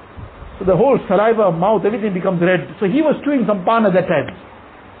 So the whole saliva, mouth, everything becomes red. So he was chewing some pan at that time.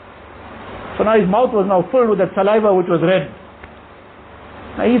 So now his mouth was now filled with that saliva which was red.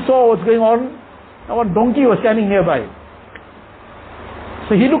 Now he saw what's going on. Now one donkey was standing nearby.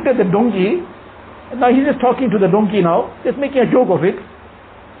 So he looked at the donkey, and now he's just talking to the donkey now, just making a joke of it.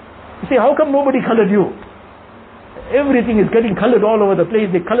 You say, how come nobody colored you? Everything is getting colored all over the place,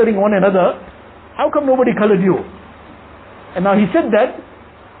 they're coloring one another. How come nobody colored you? And now he said that,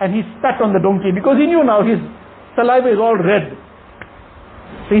 and he spat on the donkey, because he knew now his saliva is all red.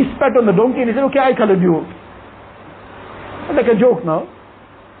 So he spat on the donkey and he said, okay, I colored you. Like a joke now.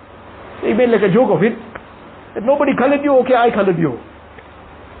 He made like a joke of it, that nobody colored you, okay, I colored you.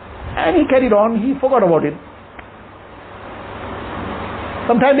 And he carried on, he forgot about it.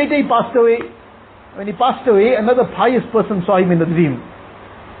 Sometime later he passed away. When he passed away, another pious person saw him in a dream.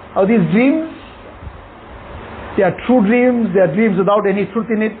 Now these dreams, they are true dreams, they are dreams without any truth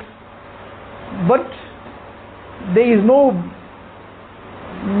in it. But there is no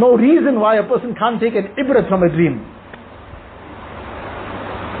reason why a person can't take an ibrat from a dream.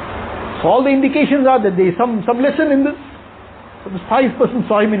 So all the indications are that there is some lesson in this. So this pious person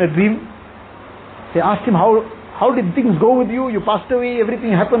saw him in a dream. They asked him, how did things go with you? You passed away,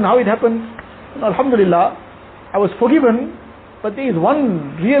 everything happened, how it happened? And Alhamdulillah, I was forgiven, but there is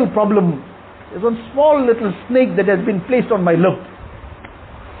one real problem. There's one small little snake that has been placed on my lip.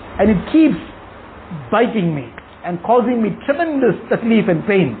 And it keeps biting me and causing me tremendous taklif and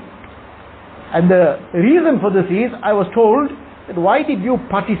pain. And the reason for this is, I was told that why did you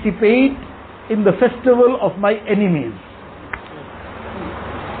participate in the festival of my enemies?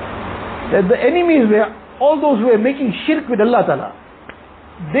 That the enemies were all those who were making shirk with Allah Ta'ala.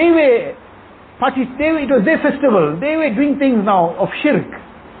 It was their festival. They were doing things now of shirk.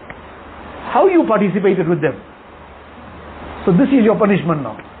 How you participated with them? So this is your punishment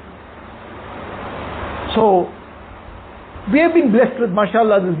now. So we have been blessed with,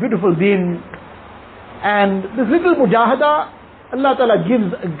 mashallah, this beautiful deen, and this little mujahada, Allah Ta'ala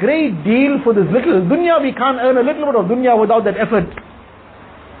gives a great deal for this little dunya. We can't earn a little bit of dunya without that effort.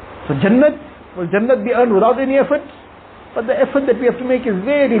 So Jannat, will Jannat be earned without any effort? But the effort that we have to make is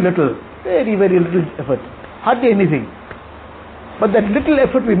very little. Very, very little effort. Hardly anything. But that little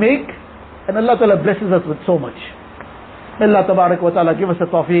effort we make,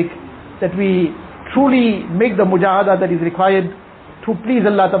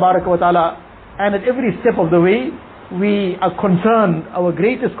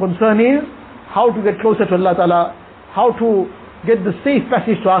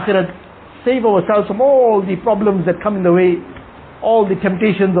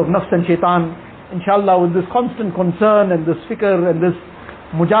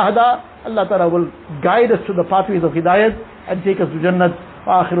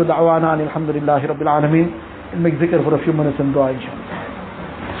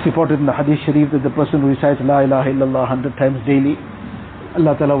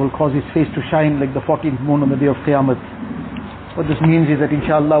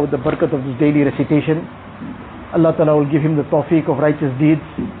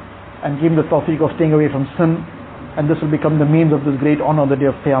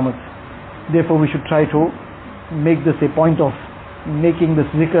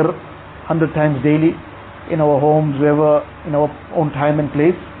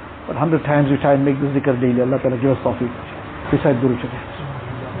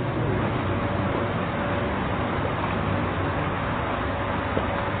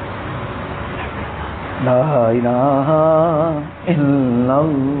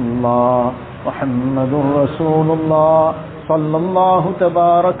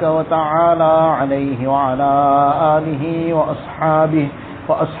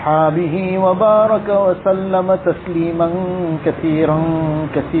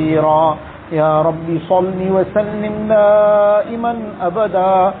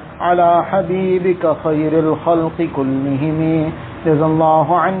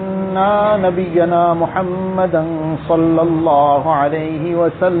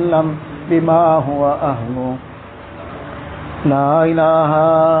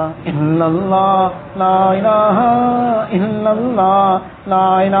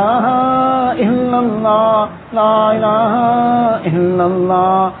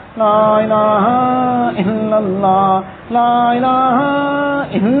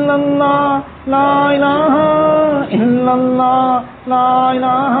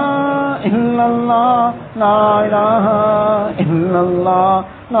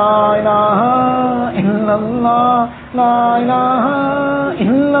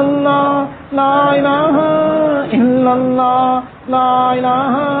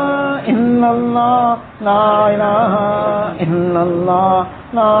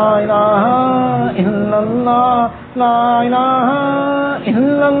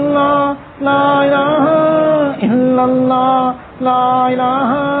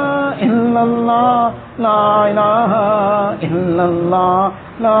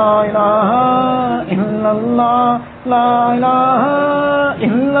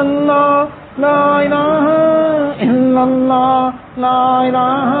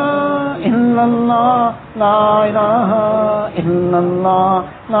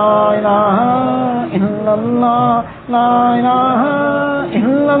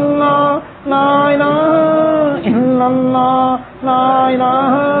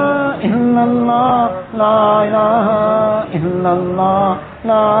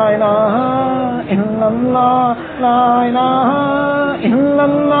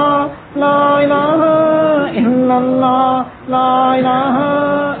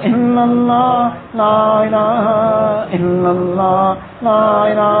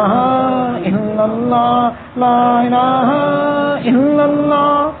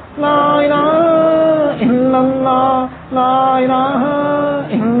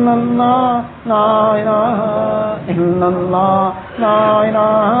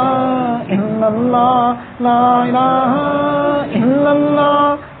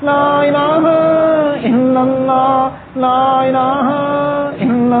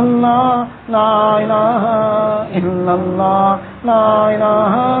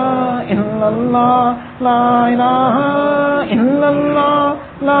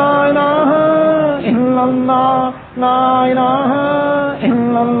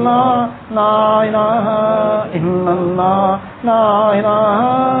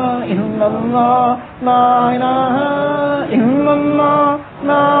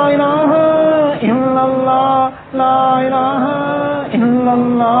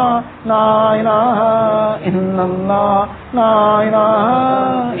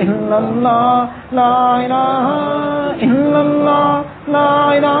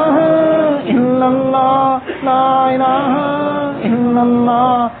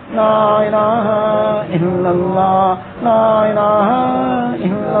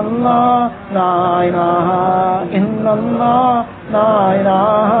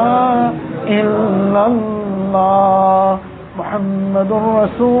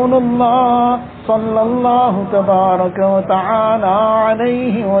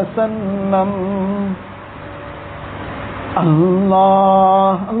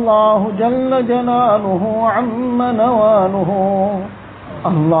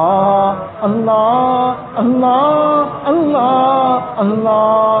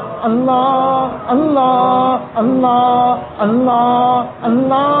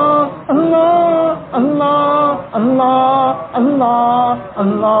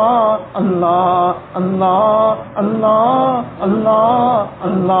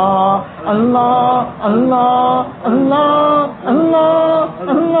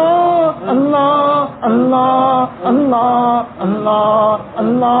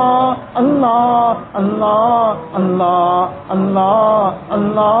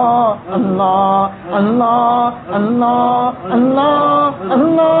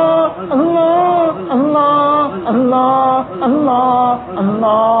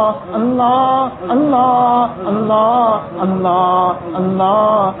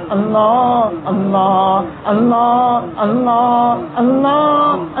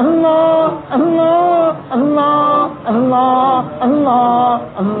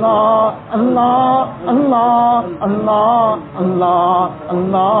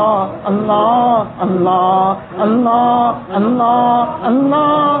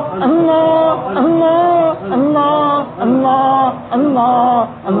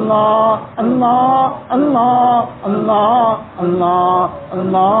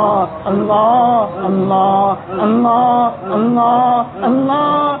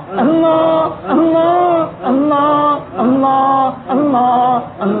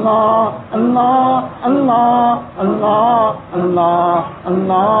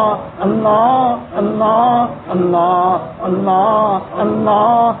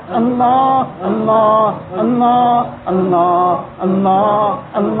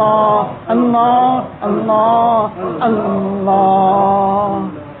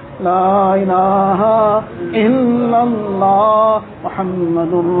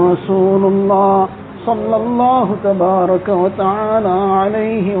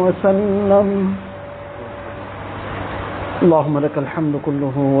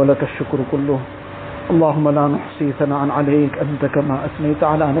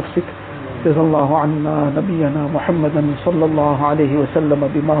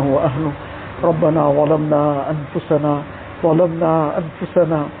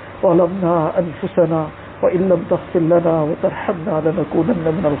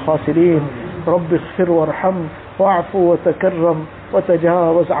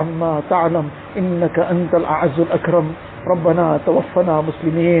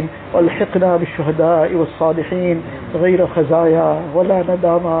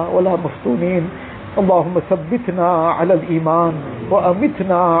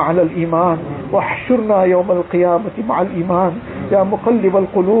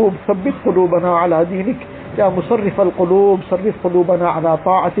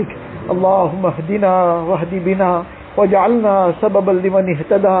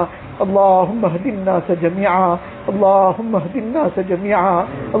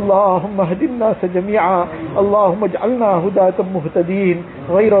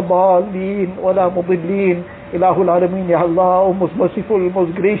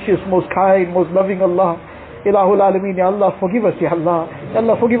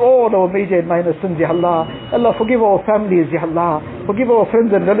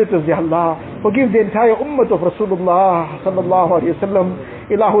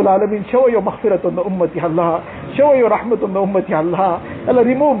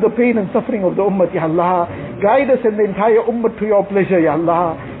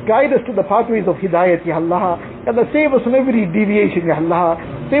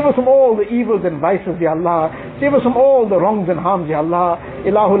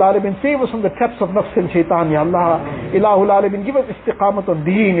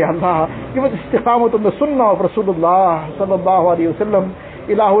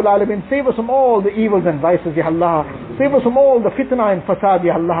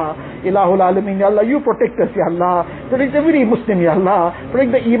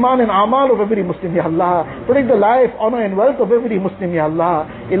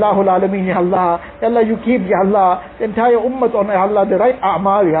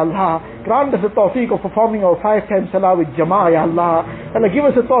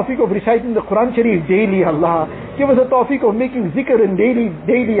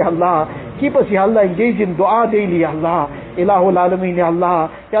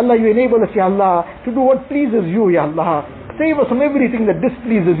 Save us from everything that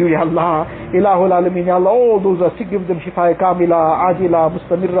displeases you, Ya Allah. Ilahul Alameen, Ya Allah. All those who are sick, give them shifa kamila, ajila,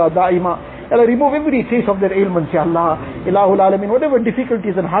 mustamirra, daima. Ya Allah, remove every trace of their ailments, Ya Allah. Ilahul Alameen, whatever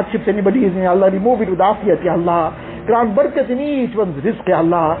difficulties and hardships anybody is in, Ya Allah, remove it with afiyat, Ya Allah. Grant barakat in each one's rizq, Ya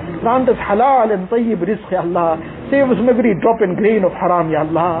Allah. Grant us halal and tayyib rizq, Ya Allah. Save us from every drop and grain of haram, Ya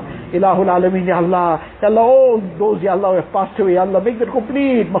Allah. Ilahul Alameen, Ya Allah. Ya Allah, all those, Ya Allah, who have passed away, Ya Allah, make their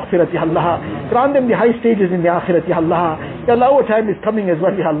complete maghfirat, Ya Allah. Grant them the high stages in the akhirat, Ya Allah. Ya Allah, our time is coming as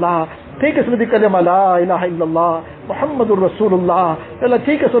well, Ya Allah. Take us with the kalima la ilaha illallah, Muhammadur Rasulullah. Ya Allah,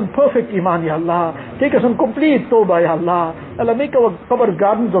 take us on perfect iman, Ya Allah. Take us on complete tawbah, Ya Allah. Ya Allah, make our qabr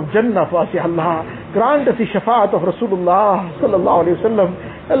gardens of Jannah for us, Ya Allah. Grant us the shafaat of Rasulullah sallallahu alayhi wa sallam.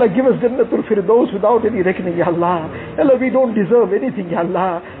 Ya Allah, give us Jannatul Firdaus without any reckoning, Ya Allah. Ya Allah, we don't deserve anything, Ya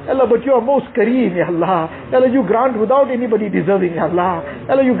Allah. Ya Allah, but you are most Kareem, Ya Allah. Ya Allah, you grant without anybody deserving, Ya Allah.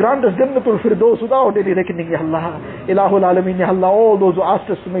 Ya Allah, you grant us Jannatul Firdaus without any reckoning, Ya Allah. Ilahul Alameen, Ya Allah, all those who asked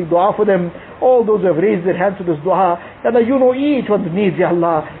us to make dua for them, all those who have raised their hands to this dua, Ya Allah, you know each one's needs, Ya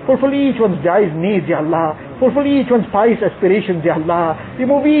Allah. Fulfill each one's jaiz needs, Ya Allah. Fulfill each one's pious aspirations, Ya Allah.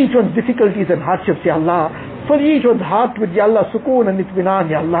 Remove each one's difficulties and hardships, Ya Allah. Fill each one's heart with, Ya Allah, sukoon and itminan,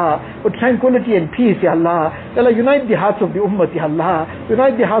 Ya Allah, with tranquility and peace, Ya Allah. Ya Allah, unite the hearts of the ummah, Ya Allah.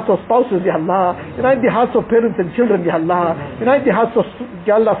 Unite the hearts of spouses, Ya Allah. Unite the hearts of parents and children, Ya Allah. Unite the hearts of,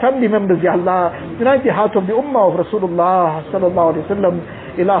 Ya Allah, family members, Ya Allah. Unite the hearts of the ummah of Rasulullah sallallahu alayhi wa sallam.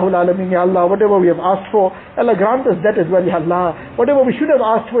 Ilahul Alameen, Ya Allah, whatever we have asked for, Allah, grant us that as well, Ya Allah. Whatever we should have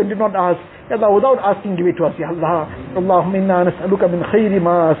asked for and did not ask, Ya Allah, without asking, give it to us, Ya Allah. Allahumma inna nas'aluka min khayri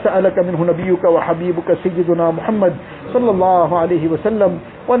ma sa'alaka minhu nabiyyuka wa habibuka sayyiduna Muhammad sallallahu alayhi wa sallam.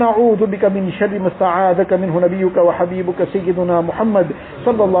 Wa na'udhu bika min sharri ma sta'adaka minhu nabiyyuka wa habibuka sayyiduna Muhammad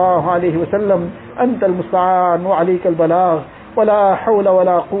sallallahu alayhi wa sallam. Anta al-musta'an wa alayka al-balagh. Wa la hawla wa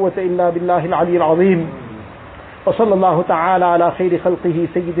la quwwata illa billahi al-'ali al-'azim. وصلى الله تعالى على خير خلقه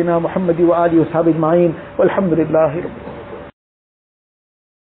سيدنا محمد وآله وصحبه أجمعين والحمد لله رب العالمين.